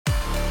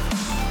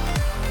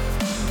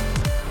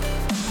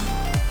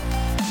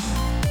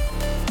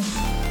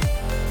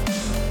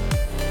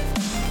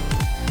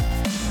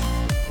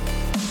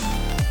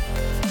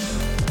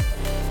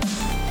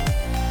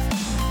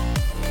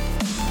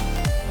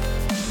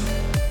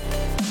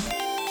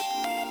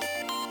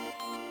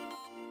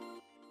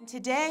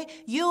today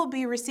you'll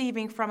be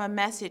receiving from a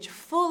message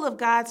full of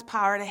God's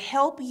power to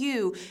help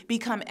you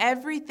become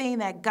everything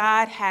that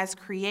God has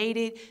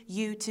created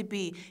you to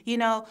be. You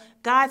know,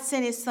 God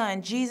sent his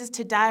son, Jesus,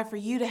 to die for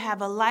you to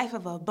have a life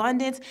of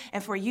abundance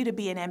and for you to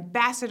be an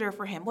ambassador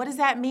for him. What does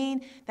that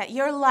mean? That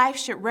your life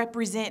should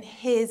represent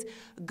his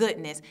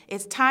goodness.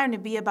 It's time to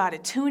be about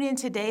it. Tune in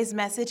today's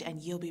message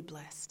and you'll be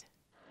blessed.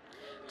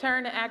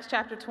 Turn to Acts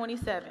chapter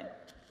 27.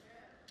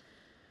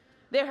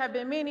 There have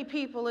been many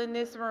people in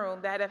this room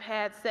that have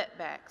had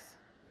setbacks.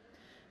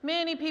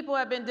 Many people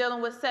have been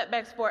dealing with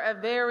setbacks for a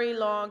very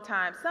long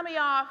time. Some of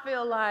y'all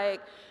feel like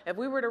if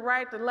we were to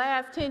write the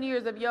last 10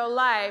 years of your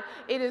life,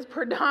 it is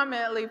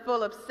predominantly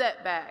full of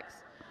setbacks.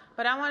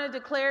 But I want to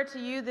declare to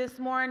you this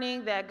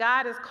morning that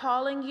God is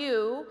calling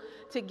you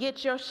to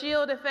get your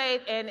shield of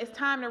faith, and it's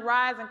time to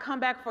rise and come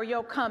back for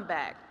your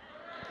comeback.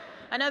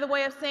 Another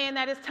way of saying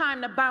that is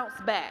time to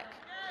bounce back.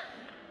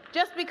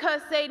 Just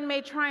because Satan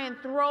may try and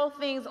throw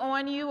things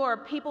on you, or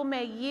people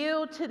may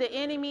yield to the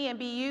enemy and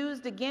be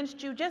used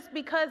against you, just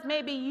because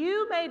maybe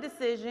you made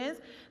decisions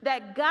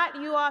that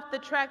got you off the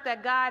track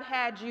that God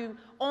had you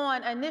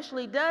on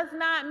initially, does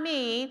not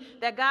mean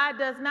that God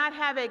does not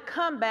have a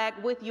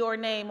comeback with your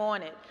name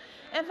on it.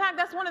 In fact,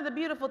 that's one of the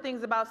beautiful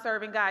things about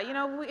serving God. You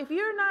know, if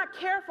you're not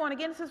careful, and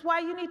again, this is why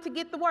you need to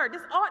get the word.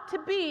 This ought to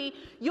be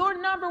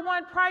your number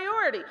one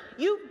priority.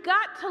 You've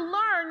got to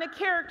learn the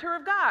character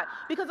of God,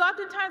 because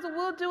oftentimes what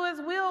we'll do is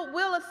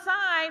we'll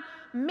assign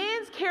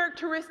men's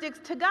characteristics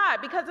to God.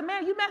 Because a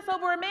man, you mess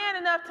over a man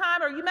enough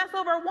time, or you mess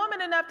over a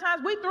woman enough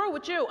times, we through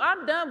with you.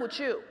 I'm done with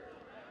you.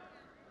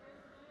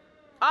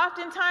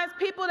 Oftentimes,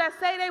 people that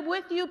say they're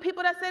with you,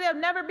 people that say they'll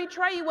never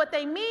betray you, what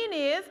they mean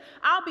is,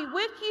 I'll be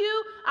with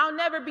you, I'll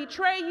never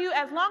betray you,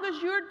 as long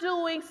as you're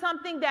doing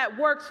something that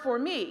works for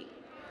me.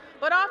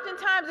 But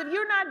oftentimes, if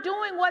you're not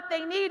doing what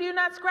they need, you're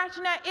not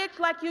scratching that itch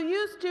like you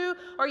used to,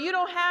 or you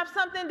don't have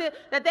something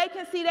that they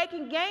can see, they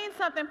can gain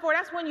something for,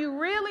 that's when you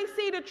really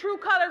see the true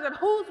colors of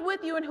who's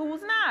with you and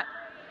who's not.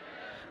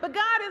 But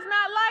God is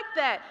not like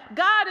that.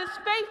 God is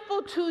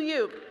faithful to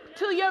you,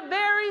 to your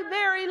very,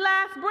 very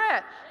last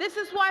breath. This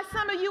is why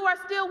some of you are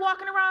still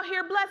walking around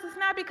here blessed. It's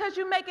not because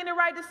you're making the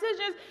right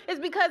decisions.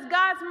 It's because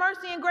God's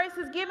mercy and grace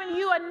has given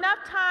you enough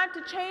time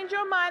to change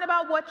your mind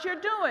about what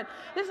you're doing.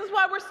 This is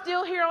why we're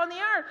still here on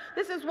the earth.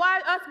 This is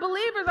why us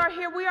believers are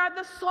here. We are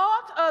the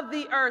salt of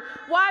the earth.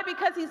 Why?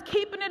 Because he's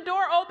keeping the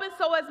door open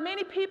so as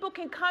many people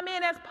can come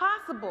in as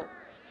possible.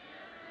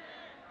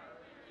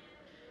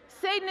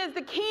 Satan is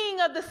the king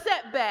of the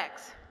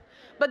setbacks,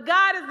 but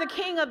God is the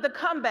king of the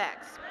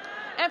comebacks.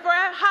 And for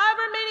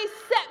however many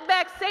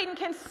setbacks Satan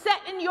can set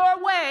in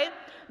your way,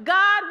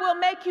 God will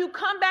make you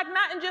come back,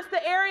 not in just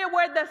the area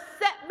where the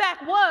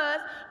setback was,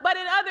 but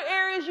in other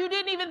areas you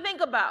didn't even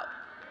think about.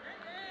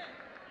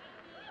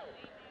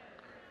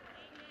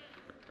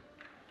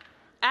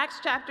 Acts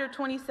chapter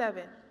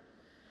 27.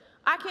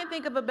 I can't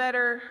think of a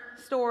better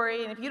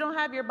story, and if you don't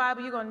have your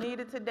Bible, you're going to need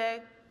it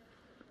today.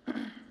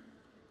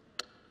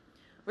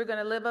 We're going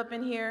to live up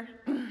in here.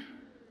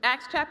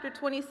 Acts chapter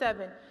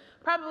 27.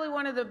 Probably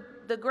one of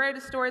the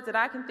greatest stories that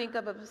I can think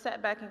of a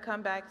setback and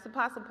comeback. It's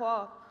Apostle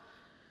Paul.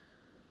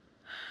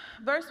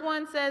 Verse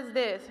 1 says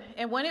this,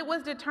 and when it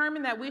was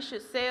determined that we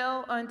should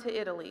sail unto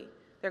Italy,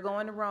 they're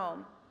going to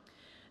Rome,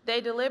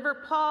 they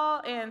delivered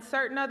Paul and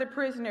certain other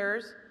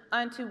prisoners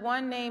unto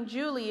one named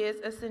Julius,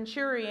 a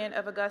centurion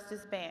of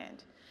Augustus'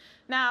 band.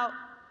 Now,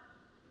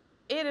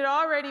 it had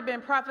already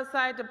been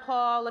prophesied to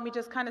Paul, let me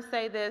just kind of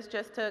say this,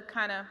 just to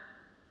kind of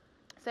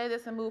say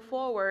this and move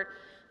forward,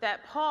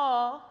 that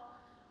Paul,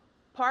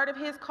 part of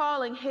his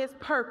calling, his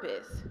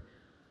purpose,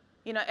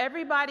 you know,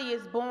 everybody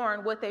is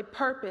born with a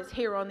purpose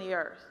here on the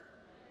earth.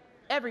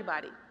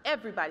 Everybody.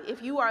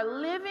 If you are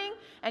living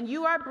and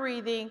you are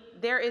breathing,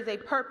 there is a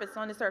purpose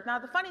on this earth. Now,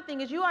 the funny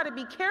thing is you ought to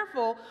be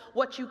careful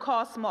what you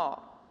call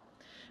small.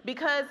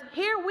 Because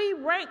here we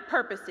rank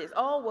purposes.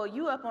 Oh, well,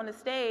 you up on the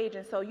stage,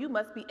 and so you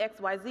must be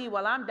XYZ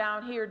while I'm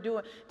down here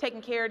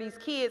taking care of these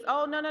kids.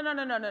 Oh,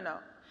 no.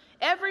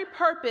 Every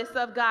purpose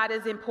of God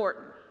is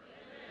important.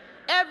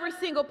 Every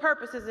single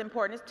purpose is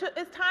important.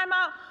 It's time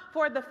out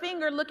for the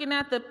finger looking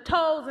at the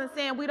toes and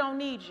saying, we don't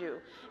need you.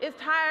 It's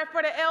time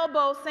for the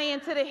elbow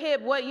saying to the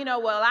hip,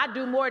 well, I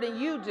do more than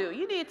you do.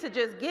 You need to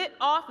just get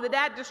off of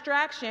that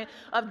distraction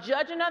of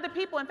judging other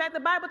people. In fact, the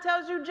Bible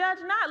tells you, judge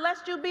not,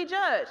 lest you be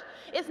judged.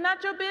 It's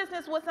not your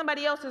business what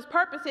somebody else's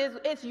purpose is.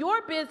 It's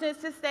your business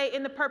to stay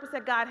in the purpose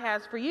that God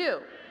has for you.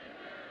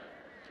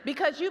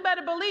 Because you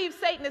better believe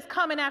Satan is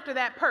coming after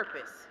that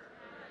purpose.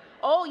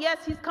 Oh, yes,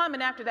 he's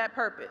coming after that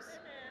purpose.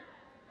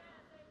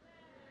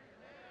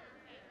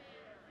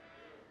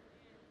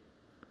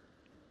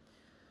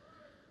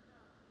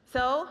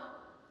 So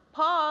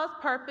Paul's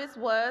purpose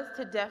was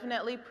to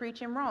definitely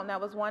preach in Rome. That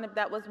was one of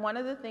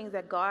the things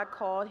that God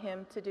called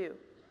him to do.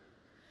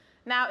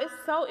 Now, it's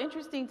so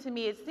interesting to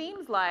me. It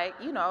seems like,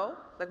 we're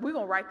going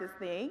to write this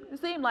thing. It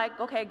seemed like,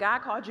 okay, God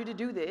called you to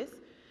do this.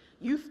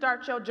 You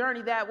start your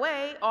journey that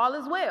way, all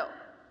is well.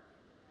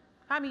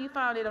 How many of you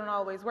found it don't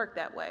always work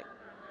that way?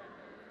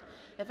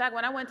 In fact,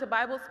 when I went to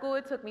Bible school,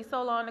 it took me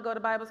so long to go to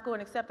Bible school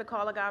and accept the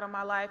call of God on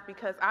my life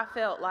because I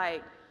felt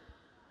like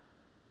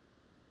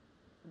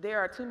there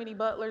are too many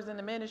butlers in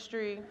the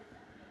ministry.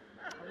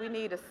 We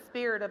need a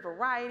spirit of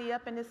variety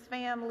up in this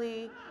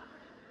family.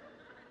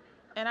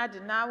 And I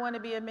did not want to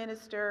be a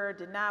minister,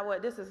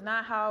 this is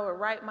not how I would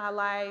write my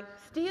life,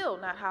 still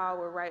not how I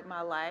would write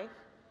my life.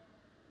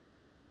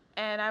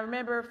 And I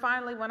remember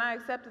finally when I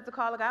accepted the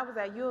call of God, I was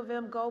at U of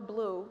M, go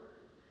blue,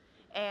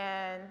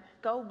 and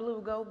go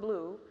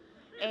blue,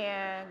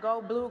 and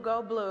go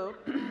blue,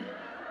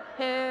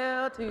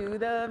 hail to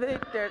the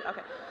victor.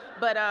 Okay,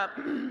 but I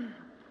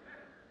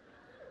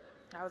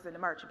was in the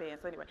marching band,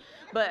 so anyway.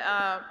 But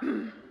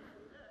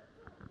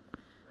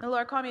the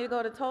Lord called me to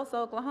go to Tulsa,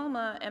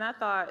 Oklahoma, and I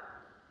thought,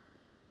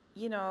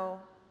 you know,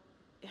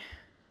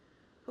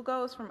 who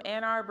goes from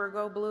Ann Arbor,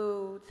 go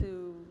blue,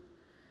 to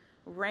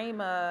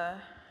Rhema?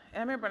 And I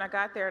remember when I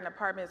got there, an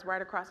apartment is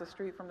right across the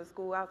street from the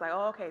school. I was like,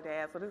 oh, okay,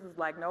 Dad, so this is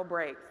like no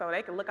break. So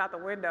they can look out the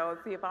window and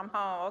see if I'm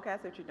home. Okay, I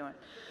see what you're doing.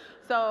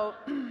 So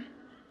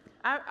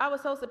I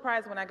was so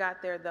surprised when I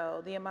got there,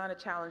 though, the amount of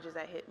challenges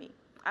that hit me.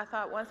 I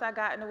thought once I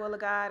got in the will of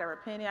God, I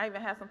repented. I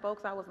even had some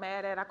folks I was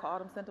mad at. I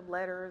called them, sent them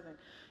letters, and,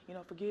 you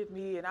know, forgive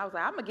me. And I was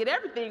like, I'm going to get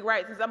everything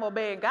right since I'm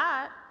obeying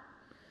God.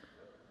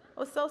 I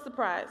was so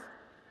surprised.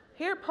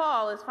 Here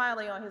Paul is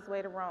finally on his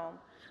way to Rome.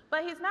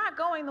 But he's not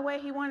going the way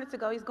he wanted to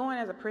go. He's going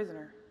as a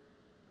prisoner.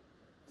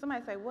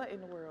 Somebody say, what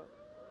in the world?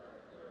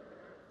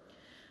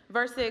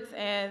 Verse 6,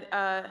 and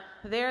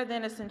there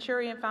then a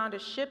centurion found a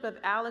ship of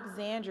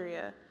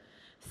Alexandria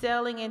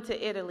sailing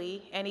into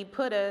Italy, and he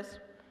put us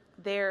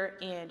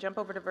therein. Jump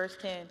over to verse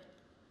 10.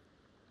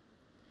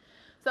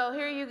 So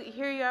here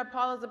you are,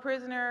 Paul is a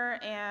prisoner,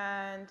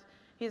 and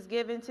he's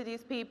given to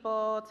these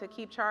people to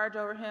keep charge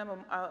over him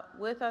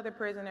with other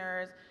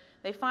prisoners.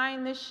 They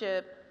find this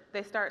ship,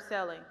 they start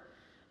sailing.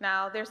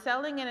 Now, they're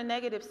sailing in a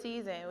negative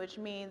season, which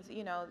means,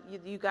 you know,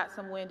 you got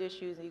some wind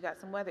issues and you got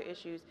some weather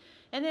issues.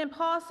 And then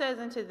Paul says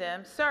unto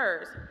them,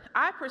 sirs,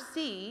 I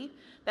perceive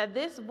that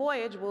this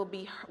voyage will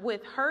be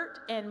with hurt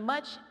and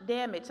much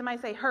damage.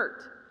 Somebody say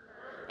hurt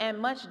and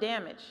much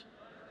damage.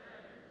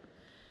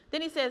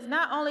 Then he says,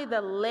 not only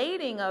the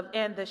lading of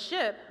and the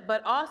ship,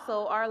 but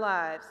also our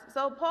lives.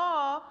 So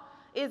Paul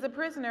is a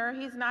prisoner.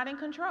 He's not in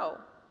control.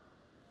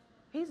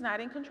 He's not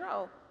in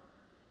control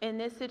in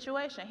this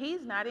situation.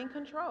 He's not in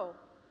control.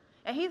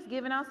 And he's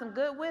giving out some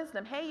good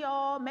wisdom. Hey,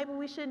 y'all, maybe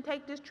we shouldn't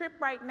take this trip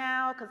right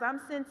now because I'm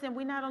sensing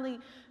we're not only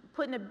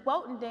putting the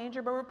boat in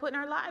danger, but we're putting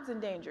our lives in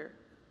danger.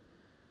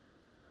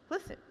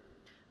 Listen,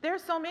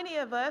 there's so many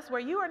of us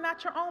where you are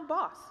not your own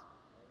boss.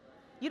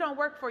 You don't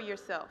work for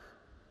yourself.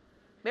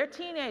 They're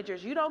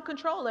teenagers. You don't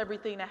control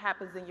everything that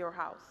happens in your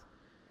house.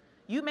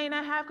 You may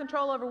not have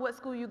control over what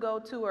school you go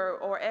to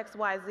or X,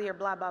 Y, Z or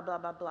blah, blah, blah,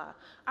 blah, blah.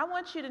 I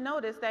want you to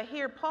notice that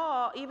here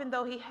Paul, even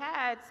though he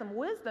had some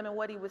wisdom in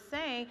what he was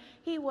saying,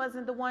 he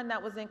wasn't the one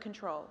that was in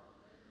control.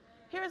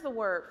 Here's a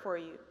word for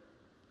you.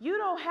 You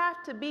don't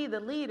have to be the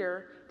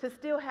leader to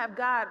still have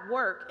God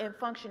work and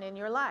function in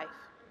your life.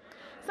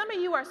 Some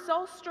of you are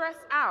so stressed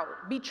out,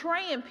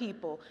 betraying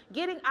people,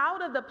 getting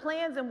out of the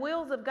plans and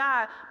wills of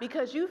God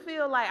because you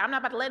feel like, I'm not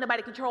about to let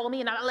nobody control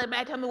me and I'm not letting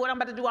nobody tell me what I'm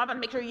about to do. I'm about to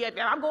make sure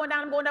I'm going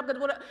down, I'm going up.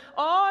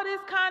 All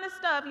this kind of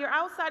stuff, you're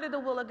outside of the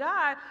will of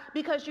God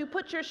because you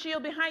put your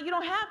shield behind. You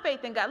don't have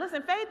faith in God.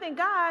 Listen, faith in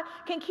God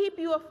can keep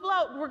you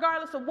afloat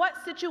regardless of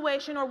what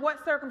situation or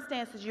what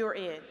circumstances you're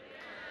in.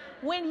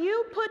 When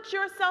you put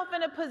yourself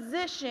in a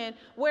position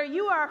where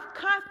you are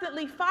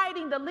constantly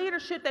fighting the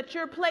leadership that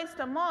you're placed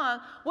among,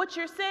 what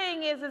you're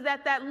saying is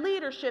that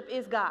leadership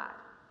is God.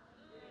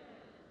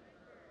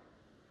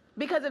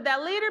 Because if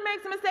that leader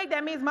makes a mistake,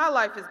 that means my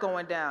life is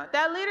going down. If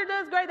that leader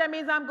does great, that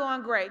means I'm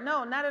going great.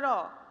 No, not at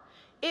all.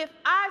 If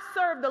I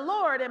serve the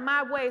Lord and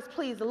my ways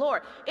please the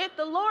Lord, if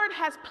the Lord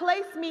has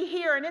placed me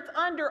here and it's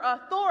under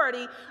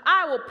authority,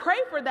 I will pray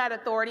for that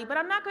authority, but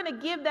I'm not going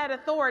to give that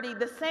authority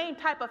the same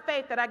type of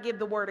faith that I give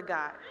the Word of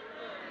God.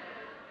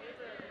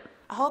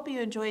 I hope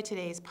you enjoyed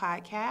today's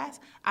podcast.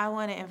 I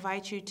want to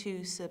invite you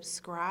to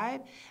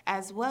subscribe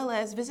as well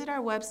as visit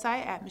our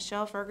website at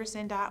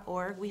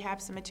michelleferguson.org. We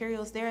have some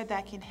materials there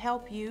that can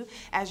help you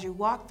as you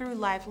walk through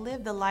life,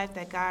 live the life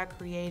that God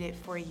created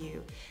for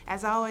you.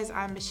 As always,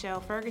 I'm Michelle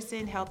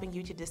Ferguson, helping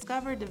you to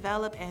discover,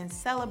 develop, and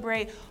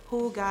celebrate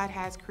who God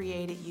has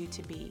created you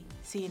to be.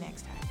 See you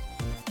next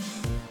time.